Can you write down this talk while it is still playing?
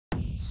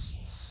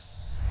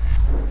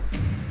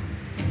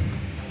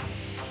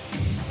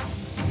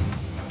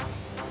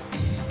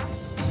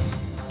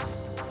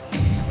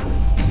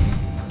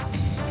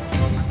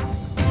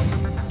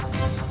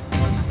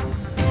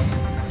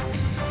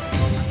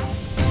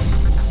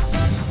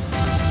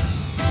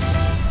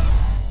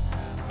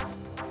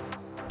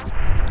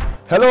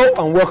Hello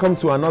and welcome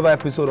to another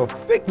episode of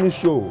Fake News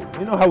Show.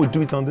 You know how we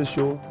do it on this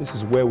show? This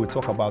is where we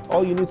talk about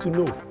all you need to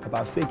know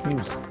about fake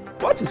news.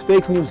 What is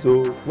fake news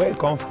though? Where it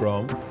come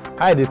from?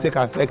 How they take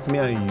affect me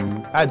and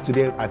you? How do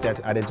they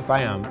identify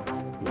them?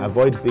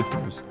 Avoid fake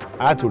news.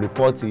 How to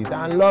report it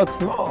and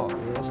lots more.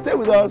 Stay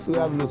with us. We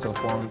have lots of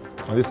fun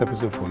on this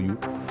episode for you.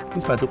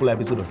 This particular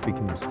episode of Fake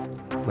News,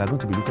 we are going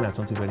to be looking at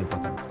something very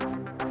important.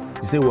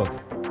 You say what?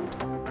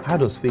 How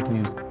does fake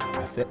news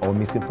affect, or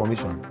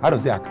misinformation, how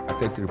does it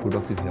affect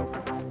reproductive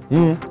health?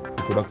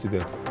 Reproductive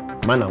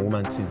health, man and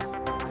woman things.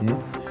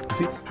 You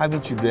see,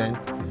 having children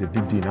is a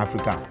big deal in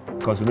Africa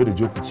because we know they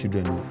joke with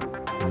children,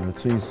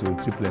 twins or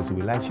triplets, so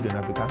we like children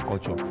in African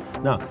culture.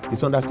 Now,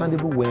 it's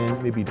understandable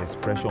when maybe there's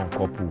pressure on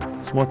couple.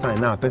 Small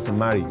time now, person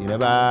marry,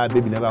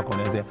 baby never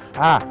connect, say,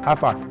 how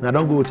far? Now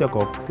don't go check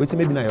up. Wait till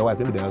maybe now your wife,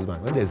 maybe the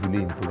husband. When there's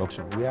delay in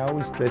production, we are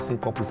always stressing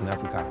couples in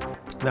Africa.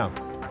 Now,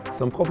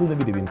 some couples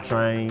maybe they've been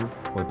trying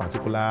for a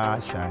particular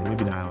child,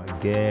 maybe now a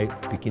girl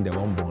picking the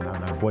one born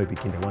and a boy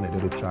picking the one that they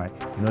don't try,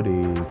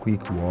 the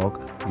quick walk,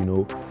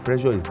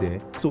 pressure is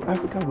there. So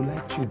Africa will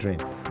like children.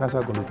 That's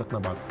what we're going to be talking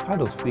about. How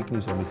does fake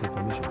news or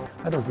misinformation,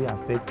 how does it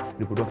affect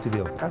reproductive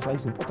health? That's why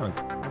it's important.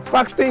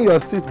 Faxing your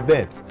seat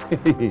bet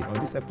on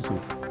this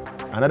episode.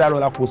 Another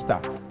roller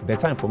coaster,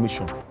 better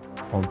information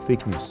on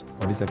fake news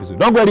on this episode.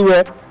 Don't go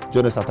anywhere.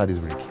 Join us after this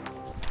break.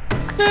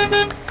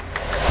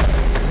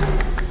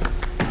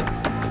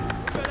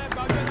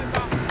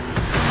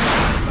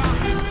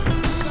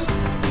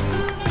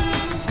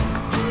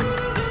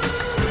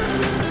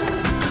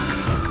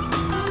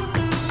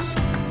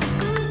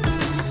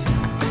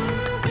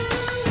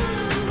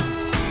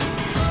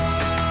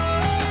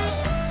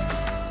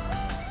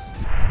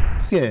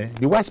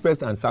 The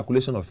widespread and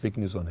circulation of fake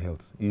news on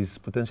health is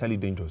potentially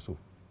dangerous.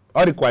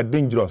 Or quite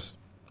dangerous.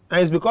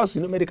 And it's because,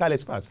 medical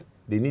experts,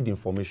 they need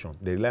information.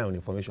 They rely on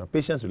information.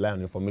 Patients rely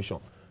on information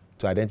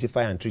to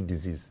identify and treat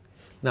disease.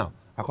 Now,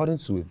 according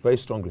to a very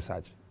strong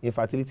research,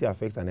 infertility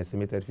affects an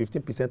estimated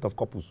 15% of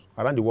couples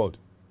around the world.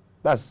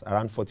 That's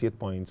around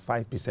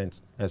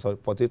 48.5%,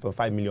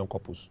 48.5 million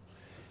couples.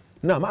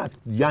 Now, Matt,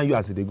 you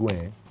as they go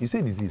in, you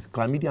say disease,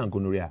 chlamydia and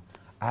gonorrhea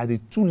are the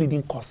two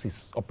leading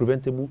causes of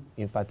preventable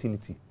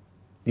infertility.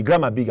 The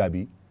grammar big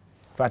abi,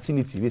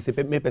 fertility, we say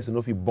make person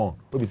no fit born,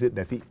 we say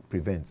that fit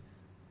prevent.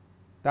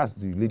 That's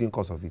the leading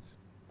cause of it.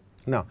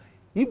 Now,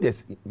 if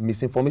there's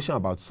misinformation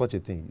about such a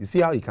thing, you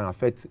see how it can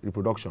affect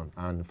reproduction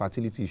and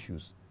fertility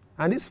issues.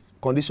 And this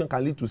condition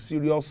can lead to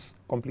serious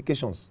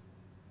complications.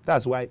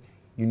 That's why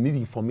you need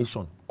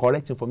information,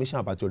 correct information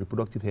about your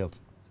reproductive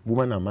health,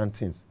 woman and man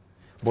things.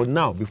 But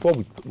now, before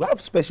we have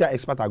special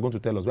experts that are going to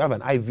tell us. We have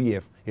an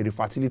IVF, a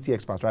fertility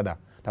expert rather,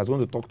 that's going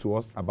to talk to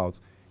us about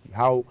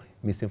how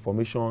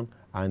misinformation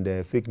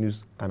and fake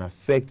news can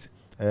affect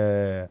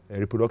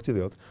reproductive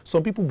health.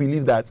 Some people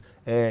believe that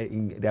there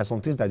are some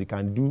things that you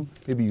can do.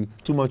 Maybe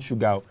too much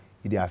sugar,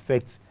 it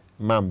affects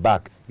man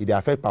back, it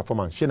affects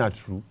performance. Shey na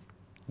true.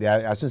 They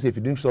are, as soon as if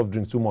you drink soft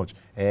drink too much,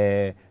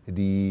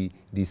 the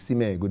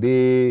semen go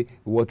dey,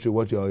 water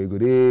go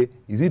dey.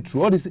 Is it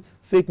true? All this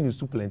fake news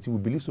too plenty. We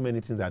believe so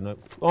many things that are not.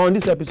 On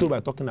this episode, we're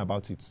talking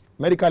about it.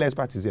 Medical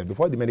expert is here.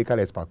 Before the medical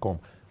expert come,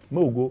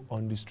 Mo go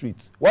on the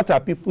streets. What are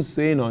people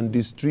saying on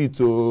the street?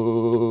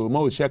 Oh,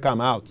 Mo check them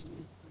out.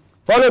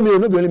 Follow me,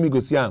 maybe only me go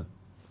see them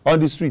on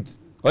the street.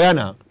 Oh yeah,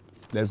 now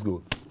let's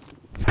go.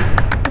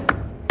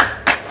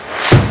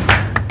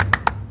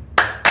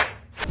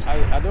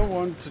 I don't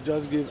want to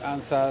just give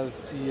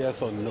answers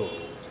yes or no.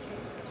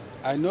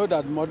 I know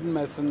that modern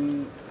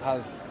medicine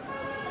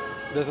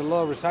there's a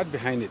lot of research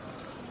behind it.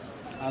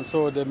 And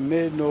so they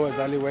may know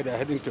exactly where they're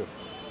heading to.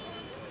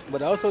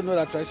 But I also know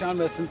that traditional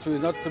medicine too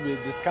is not to be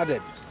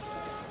discarded.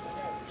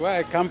 Where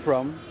I come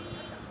from,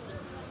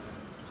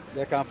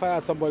 they can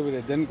fire somebody with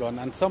a den gun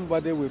and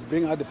somebody will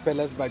bring out the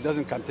pellets by just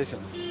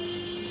incantations.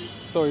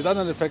 So is that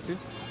not effective?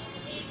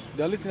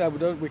 The only thing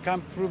that we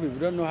can't prove it, we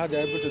don't know how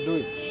they're able to do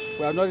it.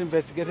 We have not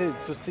investigated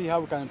it to see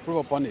how we can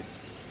improve upon it.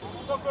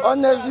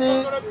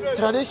 Honestly,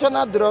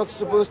 traditional drugs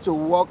are supposed to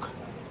work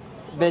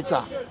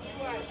better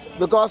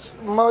because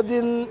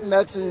modern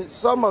medicine,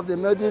 some of the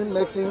modern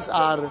medicines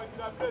are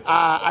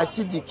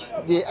acidic.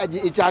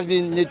 It has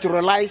been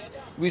naturalized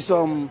with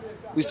some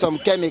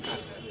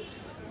chemicals.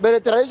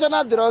 But the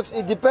traditional drugs,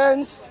 it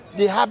depends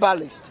the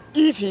herbalist.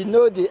 If he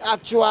know the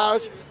actual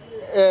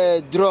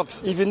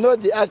drugs, if you know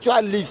the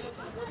actual leaves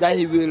that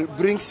he will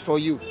bring for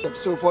you.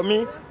 So for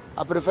me,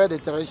 I prefer the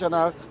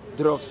traditional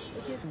drugs.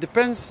 It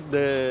depends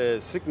the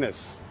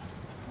sickness.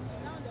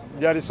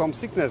 There is some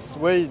sickness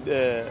where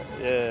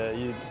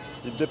it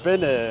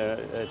depends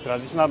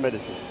traditional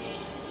medicine.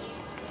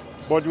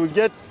 But we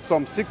get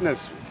some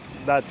sickness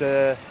that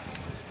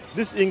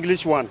this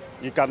English one,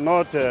 you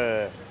cannot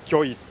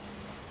cure it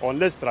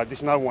unless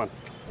traditional one.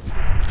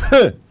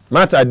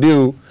 Matt, I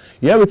do.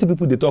 You hear what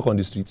people they talk on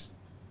the streets?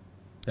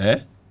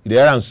 They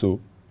are so.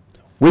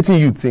 What do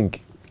you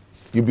think?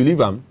 You believe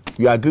them?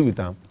 You agree with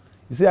them?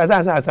 You see,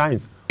 as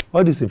science,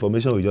 all this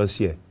information we just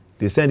share,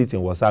 they send it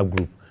in WhatsApp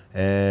group.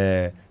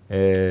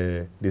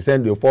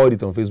 They forward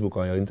it on Facebook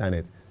or your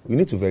internet. You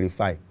need to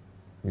verify.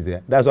 is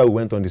there. That's why we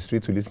went on the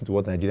street to listen to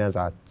what Nigerians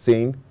are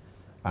saying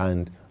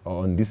and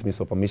on this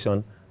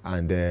misinformation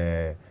and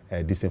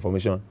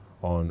disinformation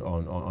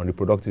on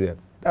reproductive health.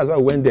 That's why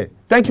we went there.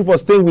 Thank you for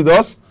staying with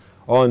us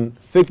on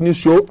Fake News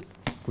Show.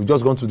 We've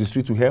just gone to the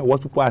street to hear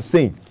what people are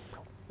saying.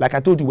 Like I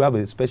told you, we have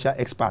a special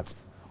expert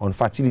on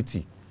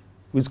fertility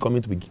who is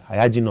coming to be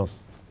hygiene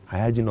us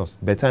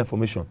better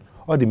information.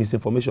 All the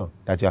misinformation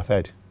that you have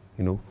heard,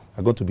 you know,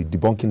 are going to be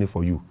debunking it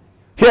for you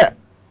here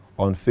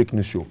on Fake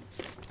News Show.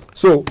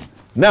 So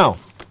now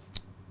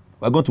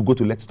we're going to go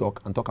to Let's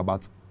Talk and talk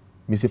about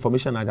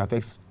misinformation that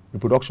affects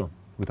reproduction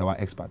with our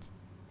experts.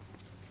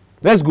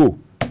 Let's go.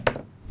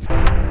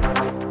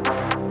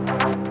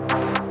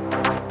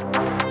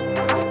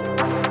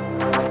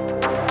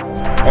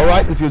 All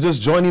right, if you're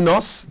just joining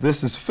us,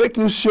 this is Fake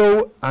News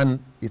Show and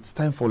it's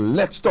time for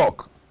Let's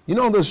Talk. You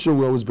know, on this show,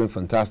 we always bring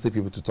fantastic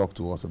people to talk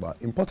to us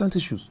about important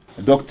issues.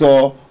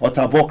 Dr.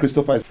 Otabo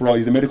Christopher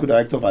is the medical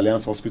director of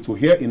Alliance Hospital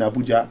here in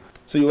Abuja.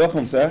 So you're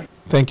welcome, sir.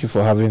 Thank you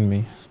for having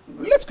me.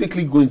 Let's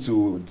quickly go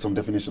into some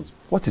definitions.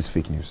 What is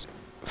fake news?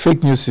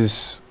 Fake news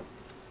is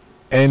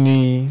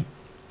any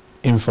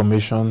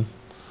information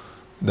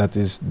that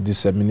is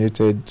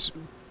disseminated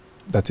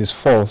that is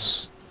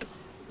false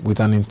with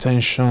an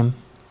intention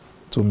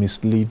to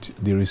mislead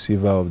the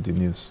receiver of the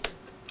news.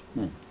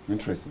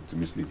 Interesting, to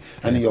mislead.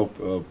 And in your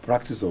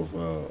practice of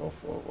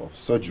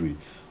surgery,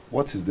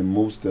 what is the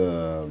most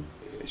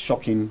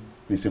shocking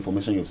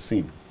misinformation you've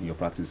seen in your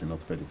practice in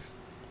orthopedics?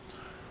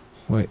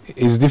 Well,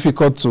 it's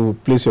difficult to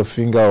place your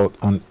finger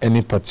on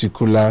any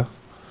particular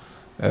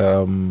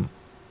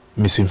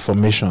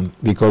misinformation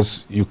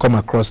because you come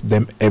across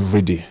them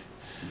every day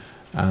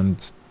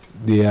and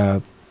they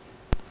are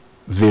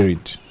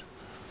varied.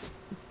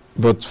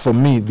 But for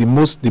me,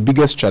 the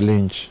biggest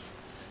challenge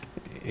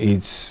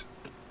is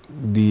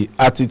the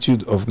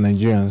attitude of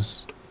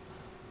Nigerians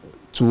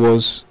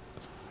towards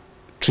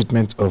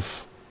treatment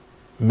of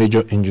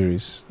major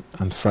injuries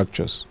and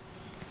fractures.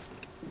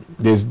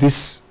 There's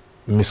this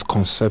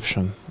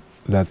misconception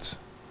that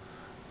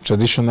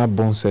traditional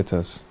bone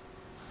setters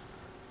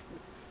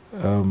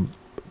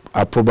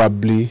are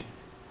probably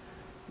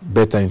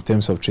better in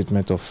terms of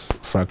treatment of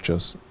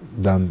fractures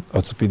than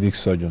orthopedic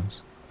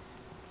surgeons.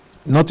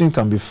 Nothing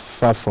can be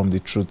far from the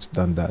truth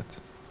than that,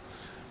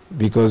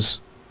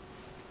 because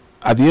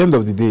at the end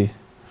of the day,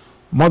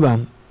 more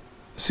than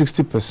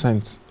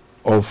 60%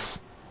 of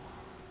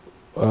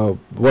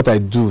what I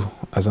do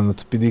as an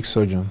orthopedic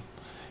surgeon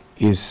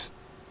is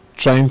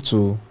trying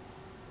to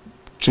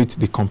treat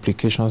the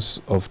complications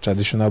of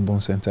traditional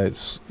bone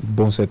setters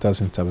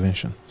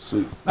intervention.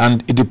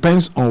 And it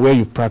depends on where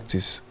you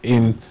practice.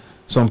 In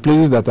some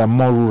places that are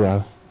more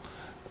rural,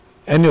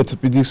 any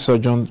orthopedic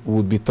surgeon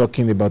would be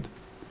talking about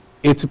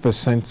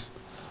 80%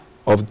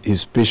 of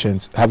his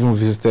patients having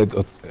visited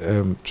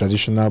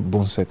traditional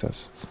bone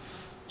setters.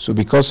 So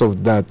because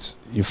of that,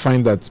 you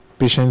find that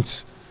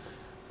patients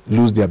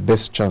lose their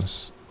best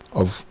chance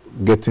of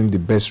getting the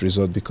best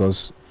result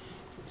because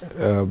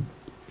the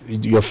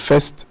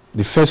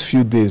first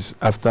few days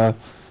after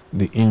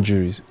the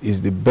injuries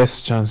is the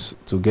best chance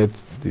to get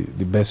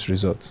the best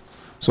result.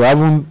 So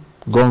having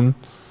gone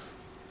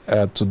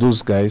to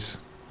those guys,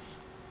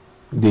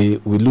 we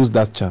lose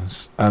that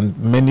chance, and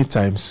many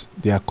times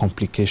there are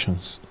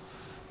complications,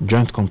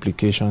 joint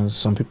complications.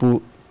 Some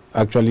people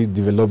actually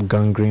develop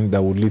gangrene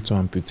that would lead to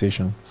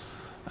amputation,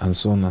 and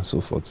so on and so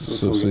forth.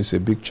 So it's a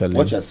big challenge.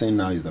 What you're saying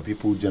now is that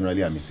people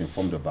generally are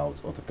misinformed about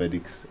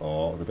orthopedics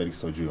or orthopedic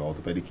surgery or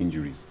orthopedic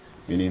injuries,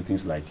 meaning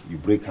things like you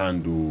break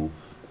hand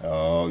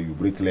or you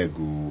break leg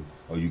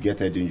or you get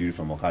head injury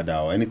from Okada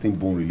or anything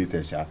bone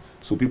related.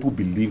 So people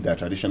believe that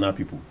traditional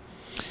people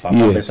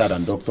perform better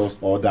than doctors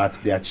or that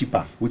they are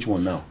cheaper. Which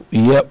one now?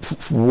 Yeah,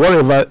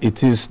 whatever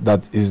it is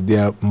that is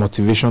their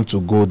motivation to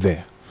go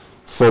there.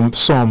 For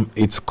some,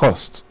 it's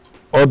cost.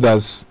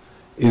 Others,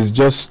 it's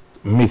just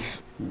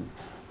myth.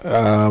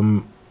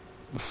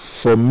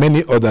 For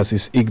many others,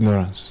 it's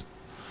ignorance.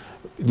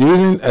 The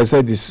reason I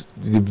said this,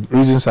 the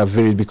reasons are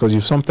varied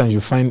because sometimes you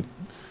find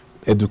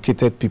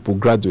educated people,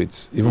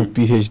 graduates, even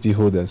PhD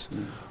holders,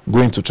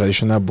 going to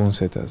traditional bone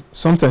setters.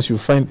 Sometimes you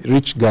find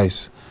rich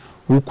guys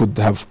who could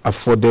have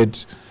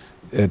afforded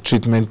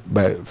treatment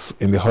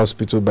in the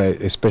hospital by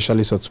a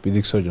specialist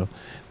orthopedic surgeon.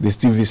 They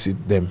still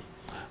visit them,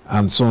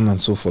 and so on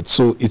and so forth.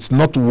 So it's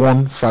not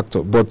one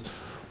factor, but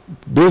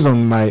based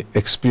on my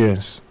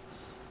experience,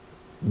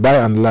 by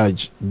and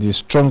large, the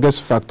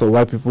strongest factor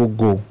why people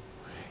go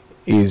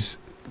is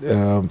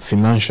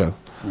financial.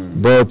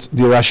 But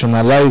they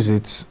rationalize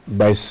it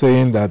by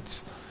saying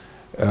that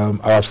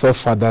our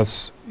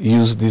forefathers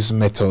used this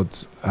method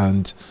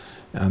and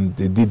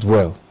they did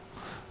well.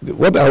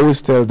 What I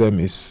always tell them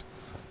is,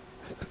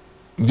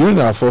 during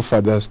our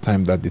forefathers'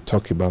 time that they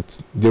talk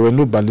about, there were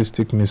no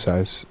ballistic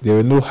missiles, there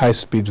were no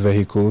high-speed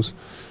vehicles,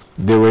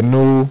 there were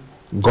no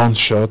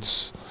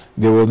gunshots,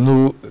 there were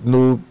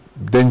no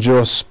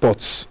dangerous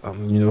spots,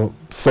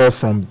 fall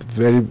from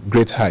very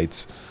great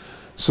heights.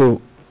 So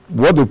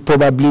what they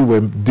probably were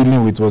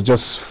dealing with was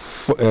just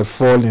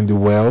fall in the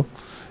well,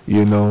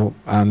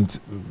 and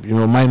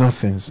minor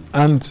things,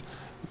 and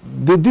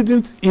they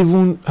didn't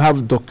even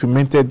have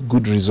documented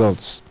good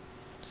results.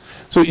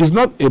 So it's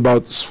not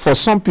about, for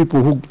some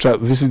people who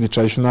visit the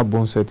traditional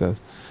bone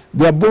setters,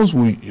 their bones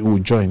will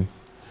join,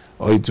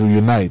 or it will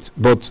unite.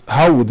 But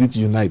how would it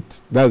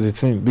unite? That's the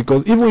thing.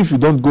 Because even if you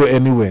don't go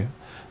anywhere,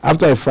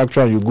 after a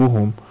fracture and you go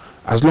home,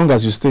 as long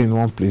as you stay in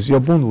one place, your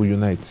bone will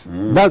unite.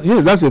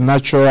 That's a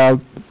natural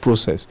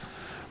process.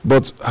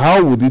 But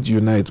how would it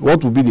unite?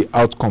 What would be the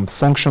outcome,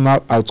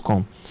 functional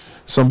outcome?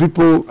 Some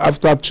people,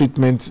 after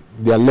treatment,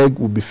 their leg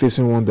will be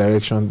facing one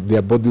direction,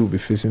 their body will be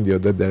facing the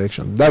other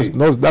direction. That's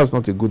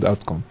not a good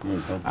outcome.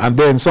 And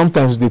then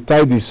sometimes they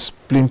tie the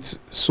splint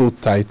so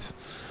tight,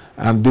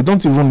 and they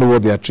don't even know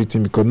what they are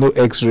treating, because no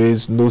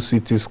x-rays, no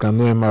CT scan,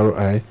 no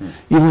MRI.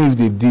 Even if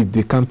they did,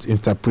 they can't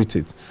interpret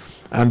it.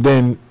 And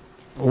then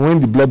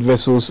when the blood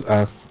vessels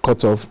are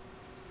cut off,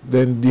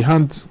 then the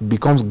hand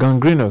becomes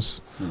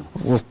gangrenous.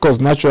 Of course,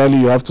 naturally,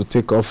 you have to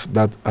take off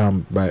that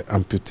arm by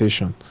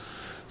amputation.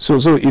 So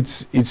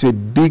it's a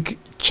big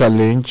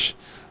challenge,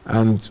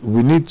 and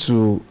we need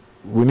to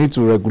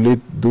regulate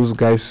those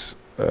guys'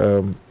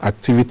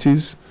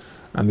 activities,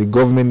 and the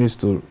government needs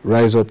to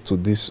rise up to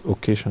this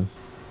occasion.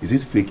 Is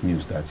it fake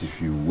news that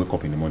if you wake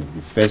up in the morning,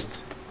 the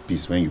first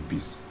piss when you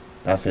piss,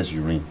 that first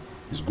urine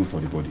is good for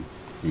the body?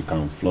 You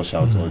can flush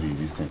out all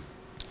this thing.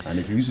 And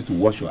if you use it to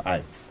wash your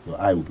eye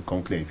will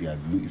become clear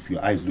if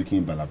your eye is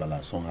looking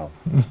bala somehow.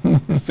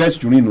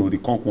 First urine or the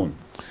conk one?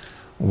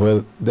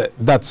 Well,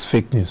 that's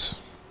fake news.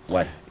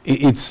 Why?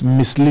 It's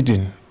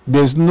misleading.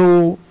 There's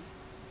no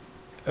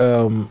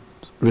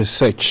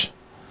research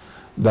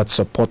that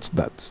supports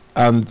that.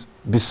 And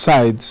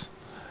besides,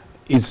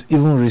 it's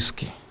even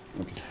risky.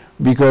 Okay.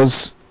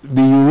 Because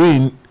the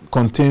urine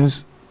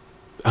contains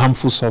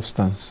harmful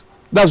substance.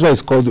 That's why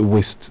it's called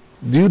waste.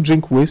 Do you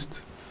drink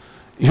waste?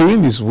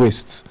 Urine is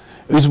waste.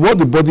 It's what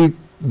the body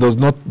does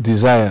not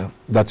desire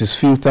that is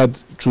filtered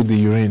through the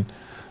urine,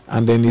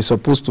 and then it's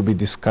supposed to be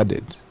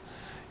discarded.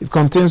 It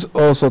contains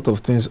all sorts of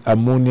things,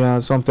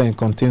 ammonia, sometimes it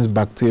contains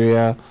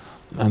bacteria,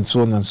 and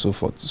so on and so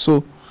forth.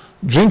 So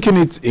drinking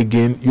it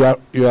again,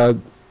 you are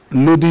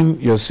loading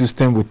your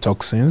system with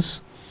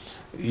toxins.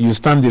 You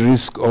stand the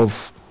risk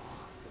of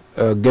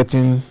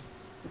getting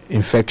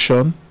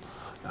infection,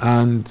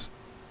 and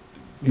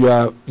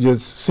you're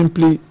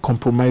simply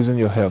compromising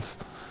your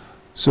health.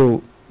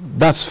 So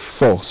that's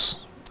false.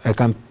 I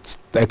can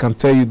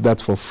tell you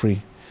that for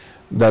free,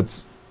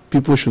 that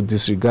people should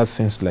disregard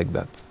things like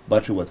that.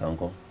 Battery water,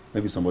 uncle.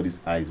 Maybe somebody's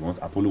eyes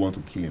Apollo want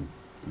to kill him.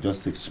 You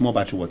just take small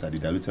battery water, the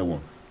diluted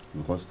one,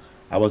 because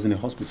I was in a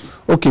hospital.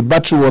 Okay,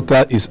 battery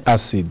water is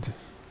acid.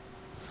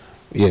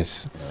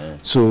 Yes.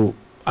 So,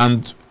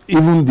 and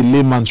even the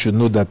layman should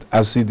know that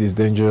acid is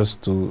dangerous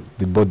to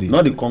the body.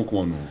 Not the conk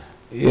one. No.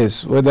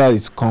 Yes, whether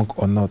it's conk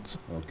or not.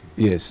 Okay.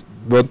 Yes,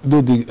 but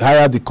though the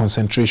higher the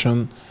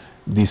concentration,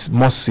 the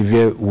more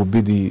severe will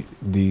be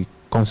the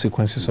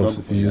consequences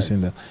of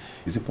using that.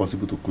 Is it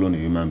possible to clone a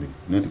human being?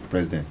 Not the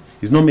president.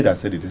 It's not me that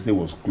said it. They say it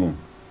was cloned.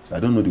 So I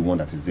don't know the one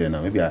that is there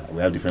now. Maybe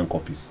we have different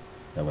copies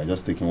that we're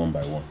just taking one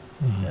by one.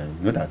 And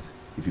you know that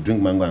if you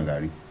drink mango and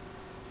gari,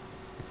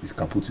 it's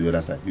kaput to the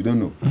other side. You don't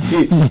know.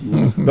 Hey,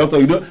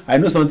 doctor, I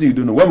know something you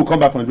don't know. When we come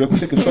back from the break, we'll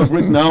take a short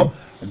break now.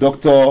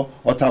 Dr.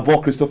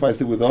 Otabo Christopher is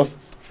still with us.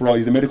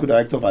 He's the medical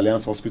director of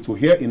Alliance Hospital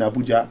here in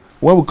Abuja.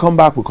 When we come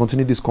back, we'll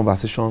continue this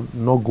conversation.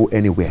 Not go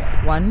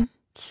anywhere. 1,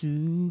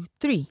 2,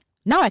 3.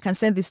 Now I can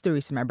send these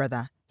stories to my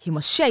brother. He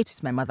must share it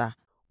with my mother.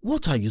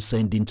 What are you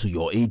sending to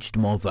your aged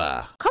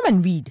mother? Come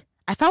and read.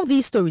 I found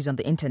these stories on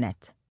the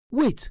internet.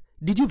 Wait,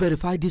 did you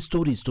verify these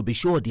stories to be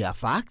sure they are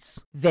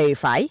facts?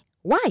 Verify?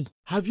 Why?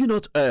 Have you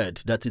not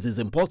heard that it is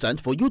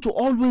important for you to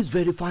always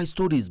verify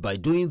stories by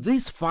doing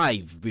these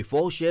 5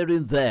 before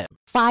sharing them?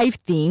 5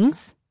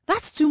 things?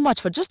 That's too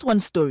much for just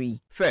one story.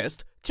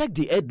 First, check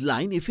the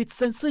headline if it's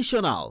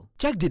sensational.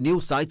 Check the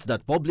news sites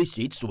that publish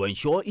it to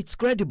ensure it's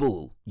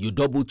credible. You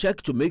double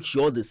check to make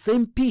sure the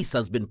same piece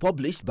has been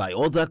published by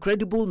other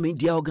credible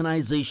media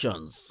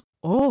organizations.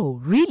 Oh,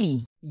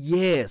 really?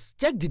 Yes,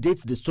 check the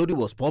dates the story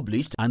was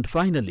published, and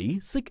finally,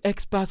 seek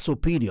experts'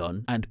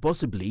 opinion and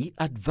possibly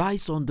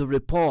advice on the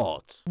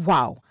report.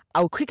 Wow.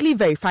 I'll quickly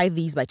verify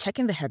these by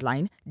checking the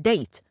headline,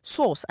 date,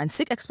 source, and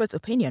seek experts'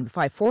 opinion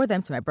before I forward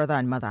them to my brother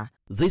and mother.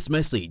 This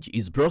message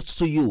is brought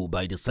to you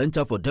by the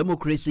Center for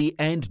Democracy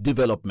and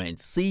Development,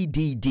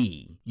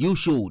 CDD. You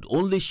should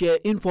only share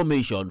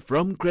information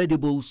from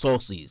credible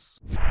sources.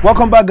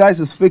 Welcome back, guys.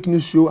 It's Fake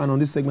News Show, and on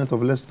this segment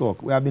of Let's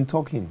Talk, we have been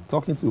talking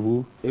to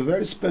who? A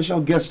very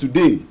special guest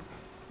today.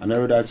 An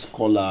erudite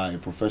scholar, a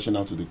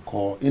professional to the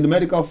core in the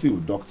medical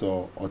field,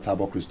 Dr.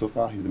 Otabo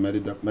Christopher. He's the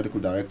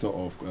medical director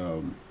of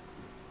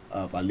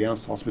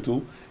Alliance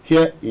Hospital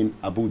here in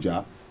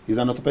Abuja. He's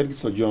an orthopedic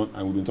surgeon,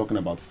 and we've been talking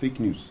about fake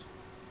news,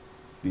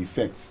 the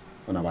effects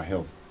on our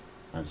health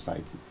and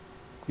society.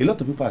 A lot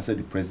of people have said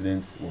the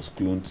president was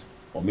cloned,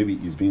 or maybe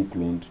is being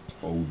cloned,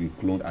 or will be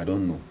cloned. I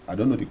don't know. I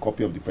don't know the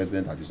copy of the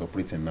president that is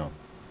operating now.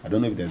 I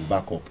don't know if there's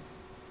backup.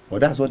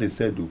 But that's what they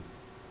said, though.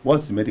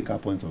 What's the medical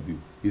point of view?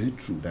 Is it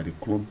true that they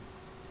clone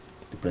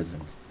the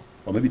president?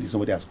 Or maybe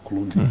somebody has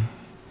cloned him?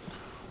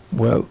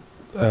 Well,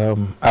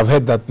 I've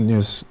heard that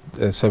news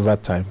several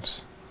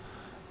times.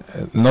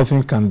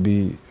 Nothing can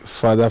be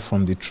further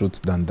from the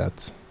truth than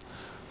that.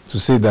 To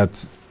say that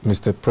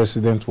Mr.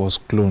 President was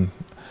cloned,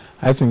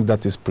 I think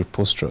that is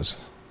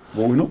preposterous.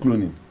 But we're not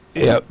cloning.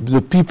 Yeah,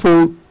 the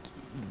people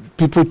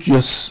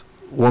just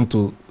want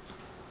to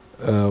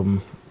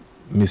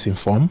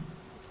misinform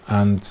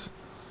and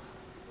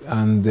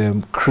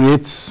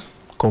create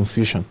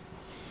confusion.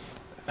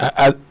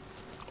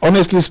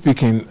 Honestly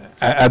speaking,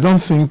 I don't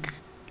think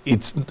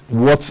it's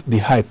worth the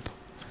hype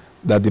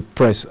that the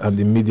press and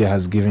the media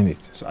has given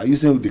it. So are you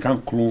saying they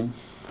can't clone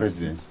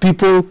presidents?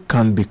 People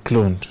can be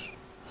cloned,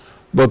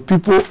 but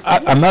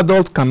an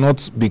adult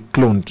cannot be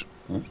cloned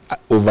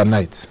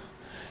overnight.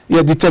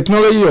 Yeah, the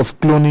technology of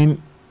cloning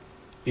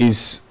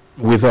is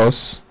with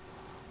us,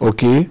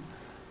 okay,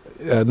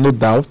 no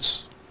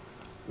doubt.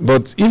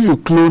 But if you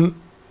clone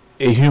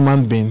a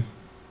human being,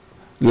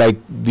 like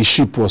the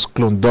sheep was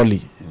cloned,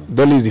 Dolly.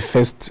 Dolly is the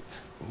first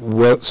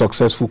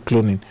successful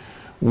cloning,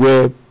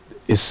 where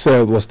a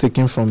cell was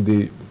taken from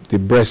the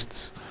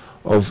breasts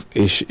of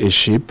a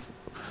sheep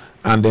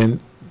and then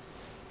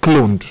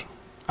cloned,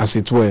 as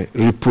it were,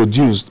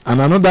 reproduced, and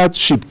another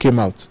sheep came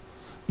out.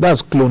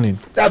 That's cloning.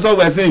 That's what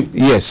we're saying.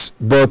 Yes,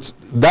 but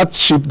that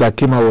sheep that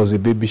came out was a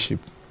baby sheep,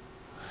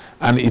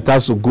 and it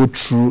has to go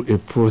through a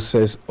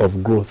process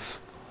of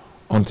growth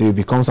until it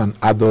becomes an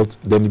adult.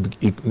 Then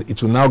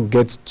it will now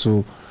get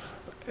to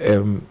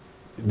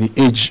the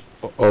age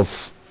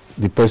of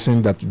the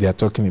person that they are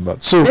talking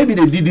about. So maybe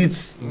they did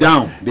it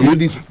down. They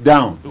did it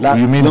down.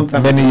 You mean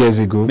many years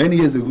ago? Many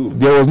years ago.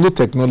 There was no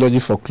technology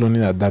for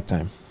cloning at that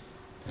time.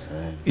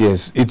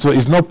 Yes,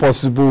 it's not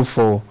possible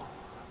for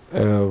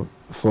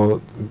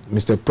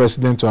Mr.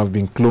 President to have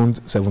been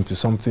cloned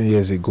 70-something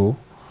years ago,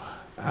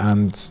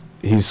 and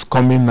he's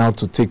coming now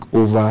to take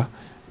over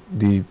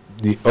the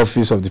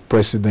office of the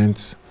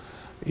president.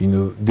 You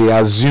know, they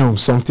assume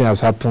something has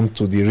happened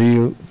to the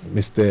real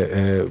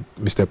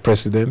Mr.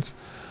 President,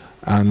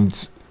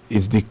 and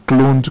it's the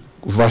cloned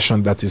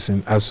version that is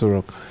in Aso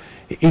Rock.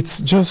 It's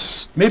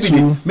just maybe they do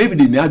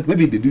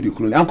the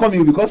cloning. I'm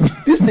coming because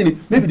this thing,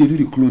 maybe they do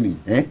the cloning.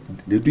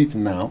 They do it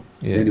now.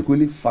 Yeah. Then they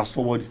quickly fast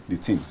forward the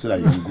thing so that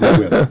you can grow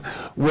well.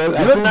 Well,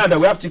 you know now that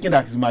we have chicken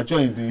that is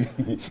mature in 4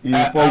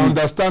 weeks. I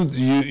understand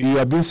you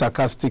are being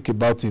sarcastic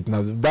about it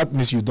now. That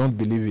means you don't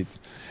believe it.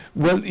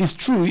 Well, it's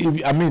true.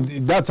 I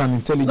mean, that's an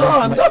intelligent. No,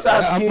 I'm just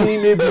asking.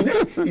 Maybe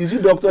is you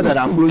doctor that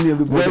are cloning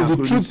everybody? Well,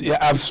 the truth,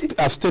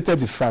 I've stated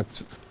the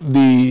fact.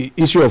 The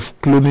issue of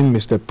cloning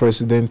Mr.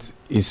 President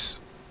is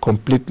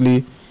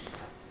completely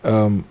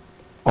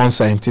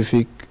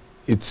unscientific.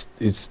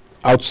 It's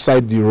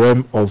outside the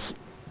realm of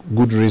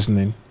good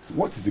reasoning.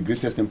 What is the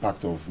greatest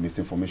impact of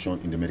misinformation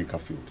in the medical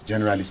field,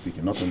 generally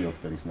speaking, not only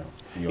orthopedics now?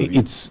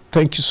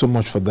 Thank you so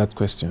much for that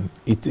question.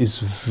 It is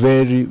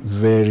very,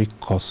 very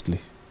costly.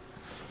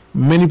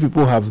 Many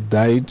people have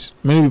died.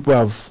 Many people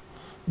have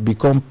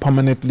become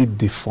permanently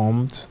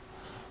deformed.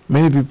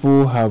 Many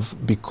people have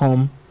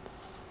become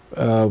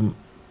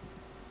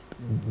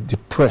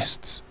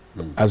depressed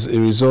as a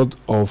result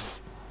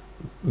of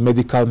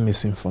medical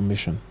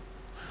misinformation.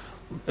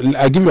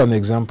 I'll give you an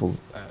example.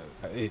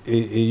 A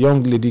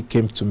young lady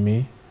came to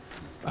me,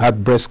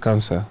 had breast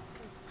cancer,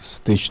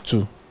 stage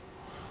 2.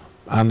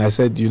 And I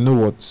said, you know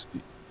what,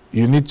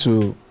 we need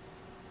to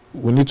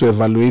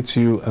evaluate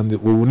you, and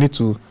we will need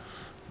to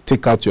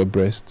take out your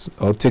breasts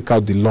or take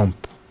out the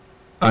lump.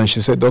 And she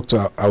said,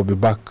 doctor, I'll be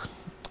back.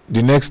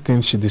 The next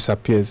thing, she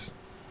disappears.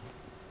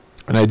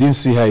 And I didn't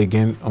see her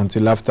again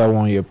until after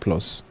 1 year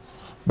plus.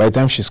 By the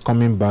time she's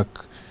coming back,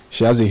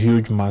 she has a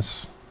huge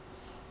mass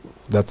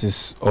that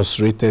is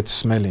ulcerated,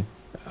 smelling.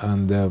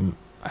 And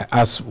I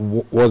asked,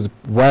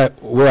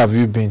 where have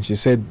you been? She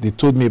said, they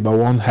told me about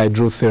one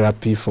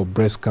hydrotherapy for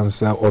breast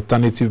cancer,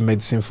 alternative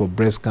medicine for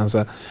breast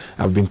cancer.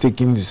 I've been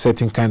taking this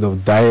certain kind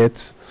of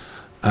diet,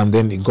 and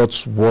then it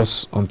got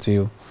worse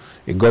until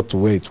it got to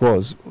where it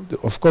was.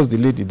 Of course, the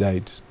lady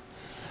died.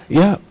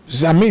 Yeah,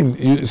 I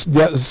mean,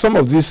 some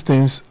of these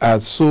things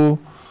are so,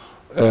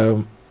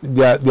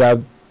 they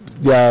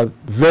are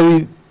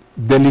very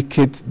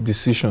delicate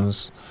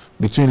decisions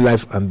between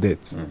life and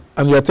death.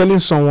 And you are telling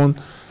someone,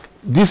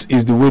 this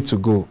is the way to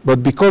go.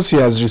 But because he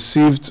has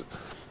received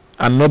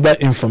another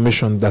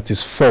information that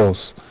is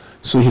false,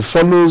 so he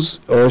follows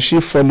or she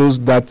follows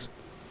that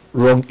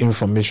wrong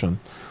information.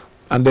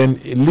 And then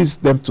it leads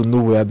them to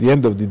nowhere. At the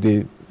end of the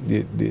day,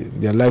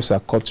 their lives are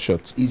cut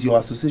short. Is your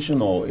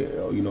association or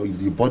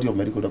the body of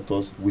medical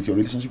doctors with your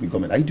relationship with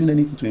government, are you doing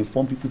anything to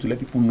inform people, to let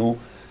people know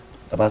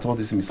about all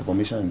this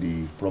misinformation and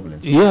the problem?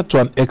 Yeah,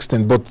 to an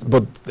extent,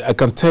 but I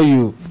can tell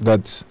you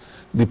that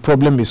the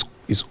problem is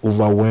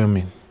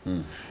overwhelming.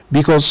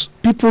 Because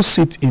people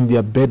sit in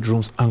their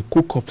bedrooms and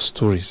cook up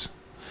stories.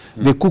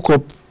 They cook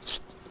up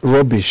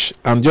rubbish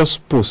and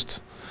just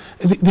post.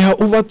 There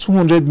are over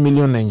 200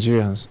 million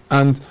Nigerians,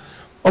 and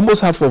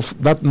almost half of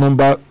that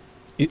number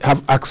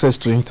have access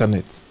to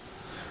internet.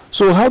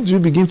 So how do you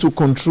begin to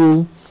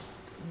control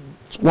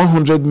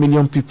 100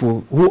 million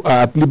people who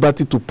are at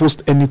liberty to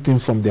post anything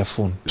from their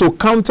phone. To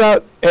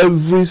counter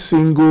every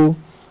single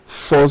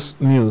false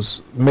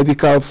news,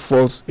 medical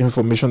false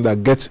information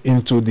that gets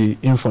into the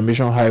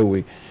information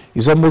highway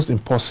is almost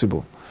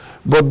impossible.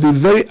 But the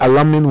very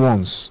alarming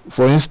ones,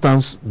 for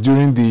instance,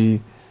 during the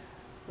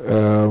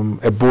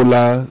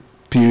Ebola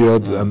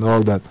period and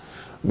all that,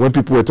 when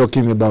people were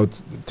talking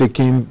about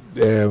taking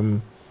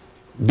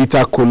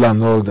bitter cola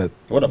and all that.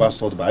 What about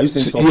salt bath? Are you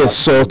saying salt yes,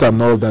 salt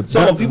and all that.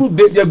 Some people,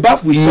 they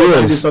bath with salt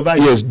and they survive.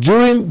 Yes,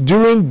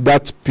 during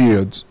that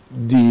period,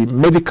 the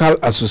Medical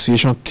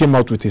Association came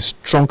out with a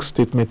strong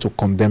statement to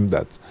condemn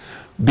that,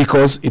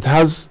 because it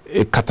has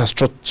a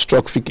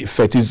catastrophic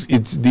effect.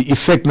 The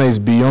effect now is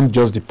beyond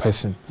just the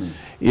person.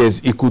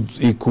 Yes, it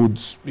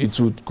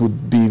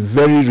could be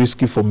very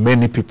risky for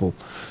many people.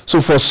 So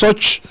for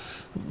such,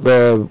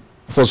 the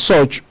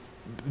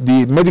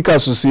Medical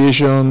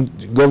Association,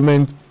 the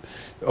government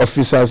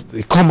officers,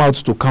 they come out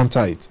to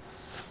counter it.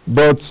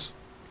 But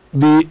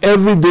the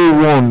everyday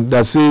one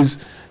that says,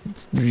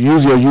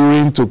 use your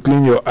urine to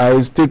clean your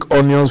eyes, take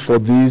onions for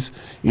this,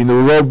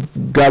 rub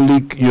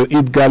garlic,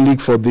 eat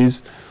garlic for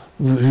this,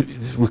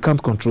 we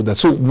can't control that.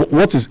 So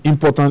what is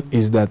important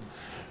is that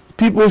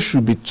people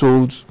should be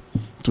told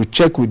to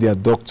check with their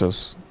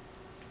doctors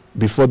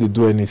before they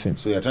do anything.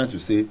 So you're trying to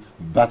say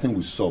bathing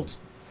with salt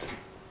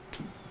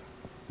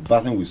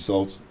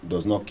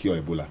does not cure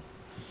Ebola?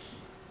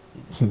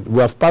 We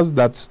have passed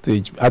that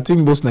stage. I think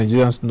most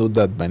Nigerians know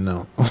that by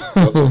now.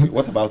 Okay.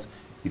 What about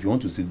if you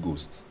want to see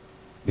ghosts?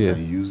 You Yeah.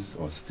 can use,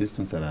 or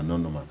systems that are not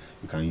normal,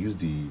 you can use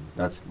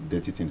that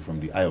dirty thing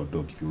from the eye of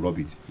dog. If you rub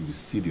it, you will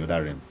see the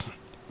other realm,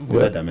 the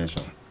other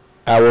dimension.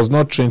 I was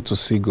not trained to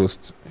see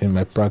ghosts in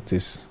my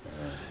practice.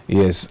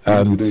 Yes, We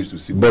and don't used to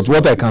see but ghosts.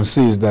 what I can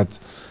say is that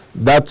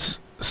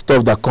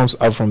stuff that comes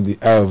out from the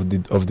eye of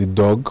the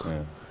dog,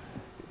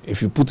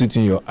 if you put it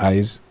in your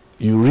eyes,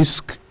 you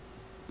risk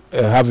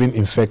having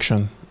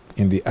infection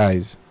in the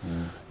eyes.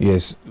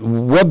 Yes,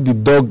 what the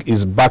dog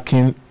is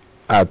barking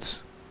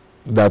at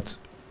that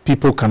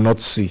people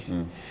cannot see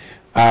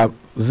are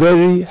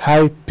very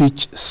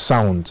high-pitched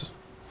sound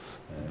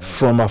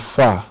from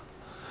afar.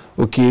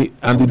 Okay,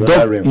 and the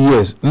dog, realm.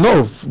 yes,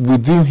 no,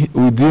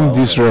 within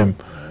this realm,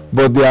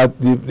 but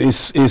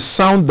it's a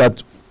sound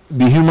that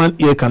the human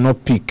ear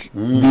cannot pick.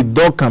 The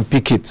dog can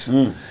pick it,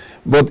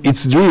 but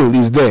it's real,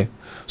 it's there.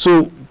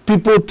 So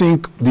people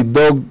think the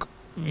dog,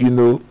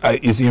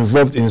 is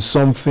involved in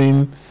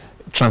something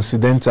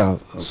transcendental,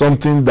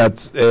 something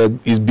that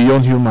is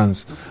beyond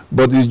humans,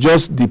 but it's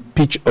just the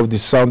pitch of the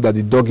sound that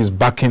the dog is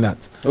barking at.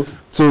 Okay.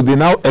 So they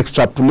now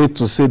extrapolate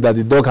to say that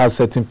the dog has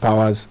certain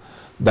powers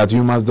that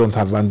humans don't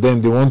have, and then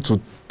they want to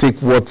take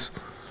what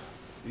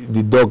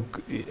the dog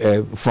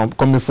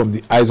coming from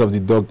the eyes of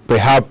the dog.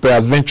 Perhaps,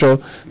 peradventure,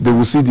 they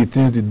will see the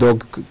things the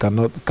dog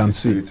can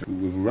see.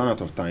 We've run out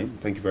of time.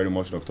 Thank you very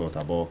much, Dr.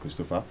 Otabo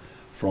Christopher.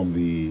 From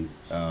you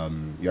are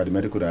the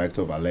medical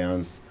director of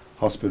Alliance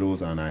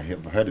Hospitals, and I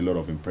have heard a lot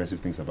of impressive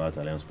things about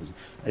Alliance Hospitals.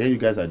 I hear you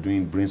guys are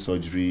doing brain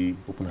surgery,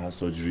 open heart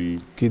surgery,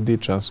 Kidney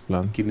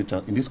transplant.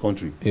 in this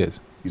country.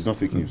 Yes. It's not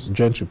fake news.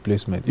 Joint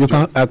replacement.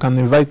 I can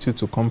invite you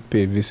to come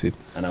pay a visit.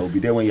 And I will be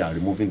there when you are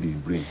removing the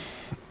brain.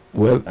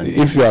 Well,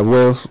 if you are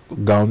well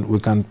gowned, we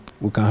can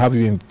have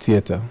you in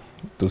theater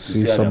to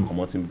see some.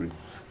 Brain.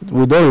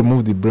 We don't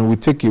remove the brain. We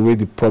take away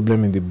the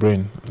problem in the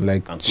brain,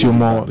 like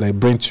tumor, like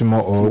brain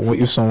tumor, or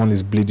if someone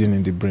is bleeding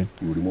in the brain.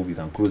 You remove it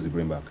and close the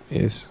brain back.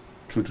 Yes.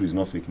 True is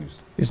not fake news.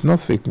 It's not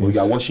fake news.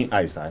 Or you are washing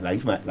eyes.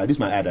 Like this,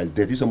 my eye that is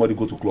dirty. Somebody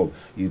go to club,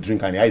 you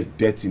drink and the eye is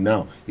dirty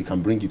now. You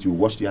can bring it. You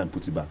wash the eye and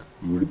put it back.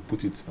 You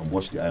put it and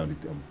wash the eye on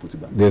it and put it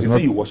back.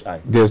 Say you wash eye.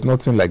 There's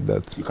nothing like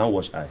that. You can't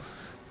wash eye.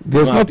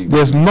 There's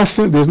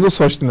no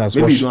such thing as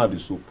maybe wash. You don't have the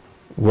soap.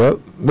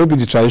 Well, maybe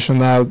the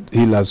traditional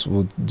healers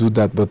would do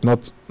that, but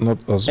not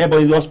us. Yeah,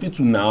 but in the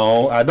hospital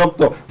now, a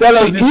doctor, tell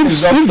us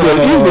this. If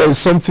there is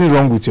something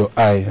wrong with your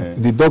eye,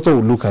 the doctor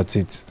will look at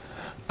it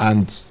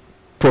and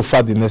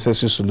proffer the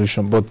necessary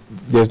solution. But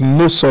there's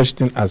no such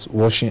thing as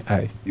washing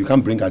eye. You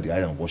can't bring out the eye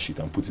and wash it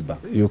and put it back.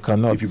 You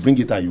cannot. If you bring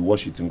it out, you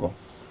wash it and go.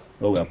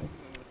 What will happen?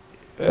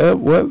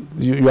 Well,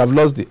 you have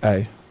lost the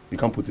eye. You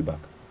can't put it back.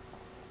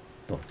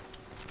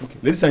 Okay,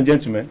 ladies and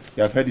gentlemen,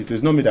 you have heard it.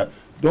 There's no me that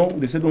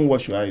they say don't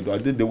wash your eye.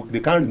 They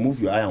can't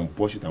remove your eye and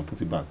wash it and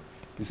put it back.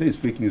 They say it's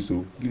fake news,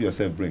 so give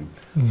yourself brain.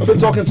 I've been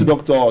talking to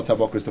Dr.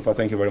 Otabo Christopher.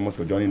 Thank you very much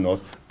for joining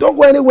us. Don't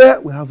go anywhere.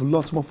 We have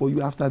lots more for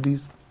you after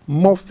this.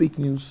 More fake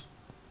news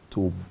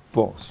to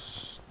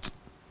bust.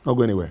 Don't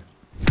go anywhere.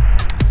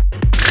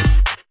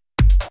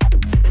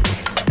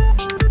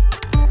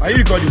 Are you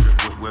recording?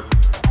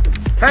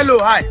 Hello,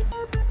 hi.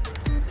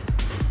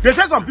 They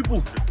say some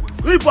people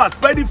are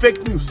spreading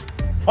fake news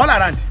all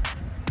around.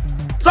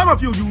 Some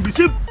of you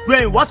receive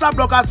your WhatsApp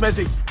blockers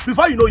message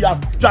before you know you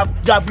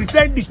have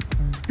resent it.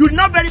 You did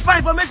not verify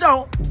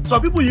information.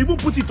 Some people you even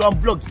put it on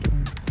blogs.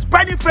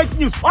 Spreading fake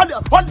news.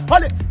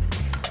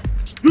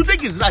 You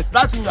think it's right?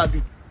 That thing you are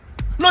doing.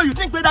 No, you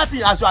think that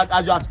thing as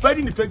you are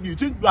spreading the fake news,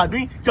 you think you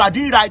are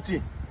doing right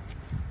thing.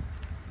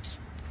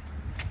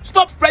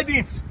 Stop spreading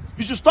it.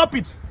 You should stop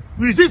it.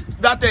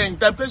 resist that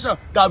temptation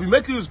that will be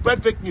making you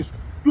spread fake news.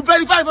 You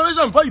verify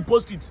information before you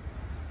post it.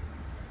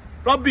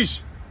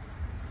 Rubbish.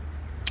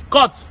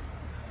 Cut.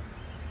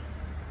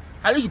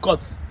 I need you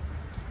cut.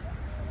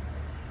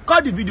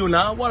 Cut the video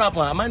now. What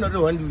happened? Am I not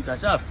the one to do it? I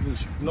said I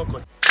finished. Not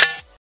cut.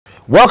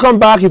 Welcome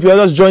back. If you're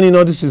just joining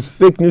us, this is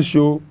Fake News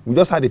Show. We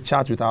just had a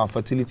chat with our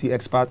fertility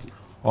expert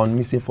on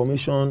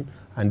misinformation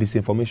and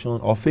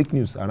disinformation or fake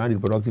news around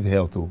reproductive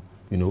health.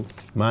 You know,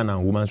 man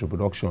and woman's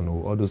reproduction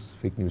or all those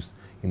fake news,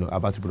 you know,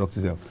 about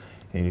reproductive health.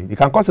 And it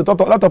can cause a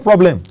lot of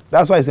problems.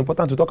 That's why it's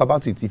important to talk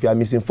about it. If you are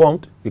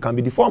misinformed, you can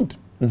be deformed.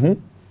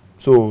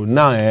 So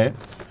now,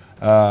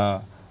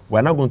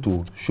 we're now going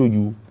to show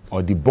you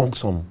or debunk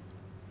some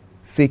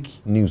fake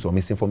news or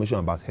misinformation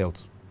about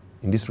health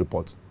in this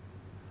report.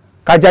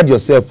 Cajad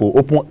yourself or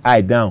open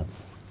eye down,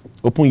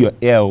 open your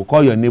ear, or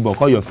call your neighbor,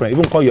 call your friend,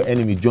 even call your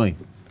enemy, join.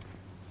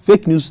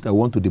 Fake news that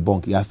want to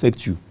debunk, it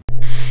affects you.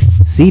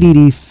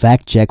 CDD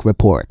Fact Check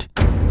Report.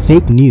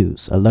 Fake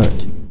News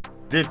Alert.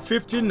 Did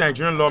 15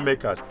 Nigerian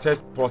lawmakers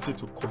test positive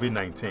to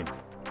COVID-19?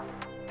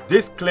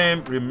 This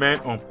claim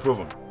remains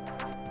unproven.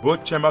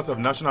 Both chambers of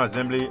National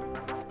Assembly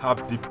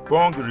have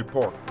debunked the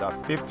report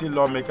that 50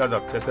 lawmakers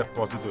have tested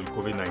positive to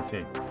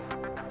COVID-19.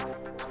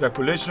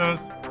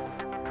 Speculations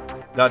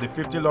that the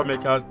 50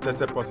 lawmakers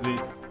tested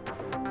positive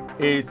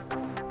is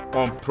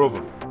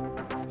unproven.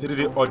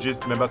 CDD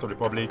urges members of the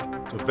public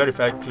to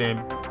verify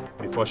claim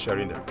before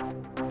sharing them.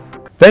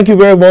 Thank you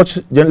very much,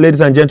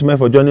 ladies and gentlemen,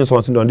 for joining us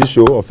on this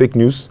show of Fake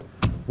News.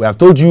 We have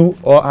told you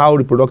how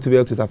reproductive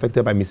health is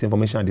affected by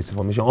misinformation and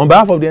disinformation. On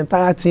behalf of the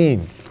entire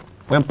team,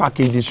 when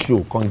package this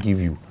show can't give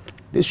you.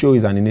 This show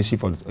is an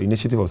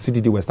initiative of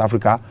CDD West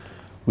Africa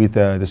with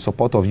the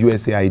support of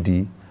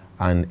USAID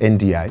and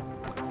NDI.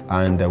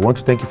 And I want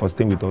to thank you for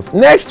staying with us.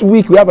 Next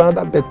week, we have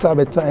another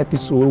better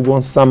episode. We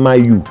want summer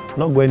you.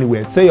 Not go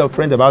anywhere. Tell your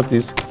friend about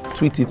this.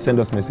 Tweet it. Send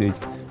us message.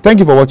 Thank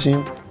you for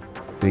watching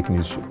Fake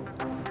News Show.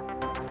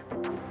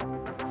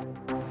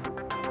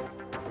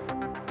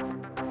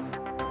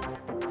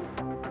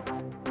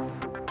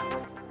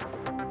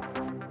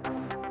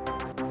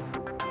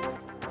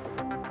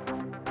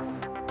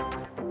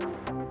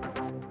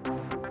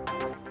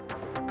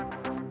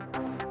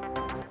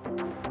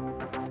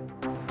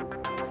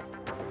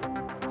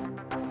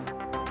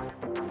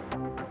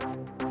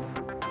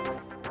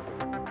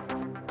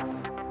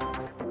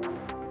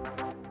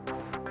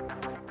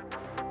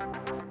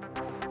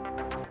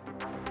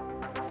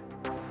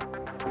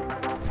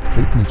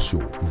 Fake News Show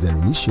is an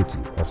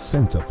initiative of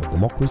Center for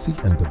Democracy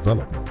and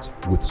Development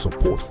with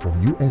support from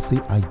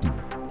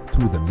USAID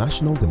through the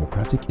National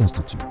Democratic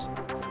Institute.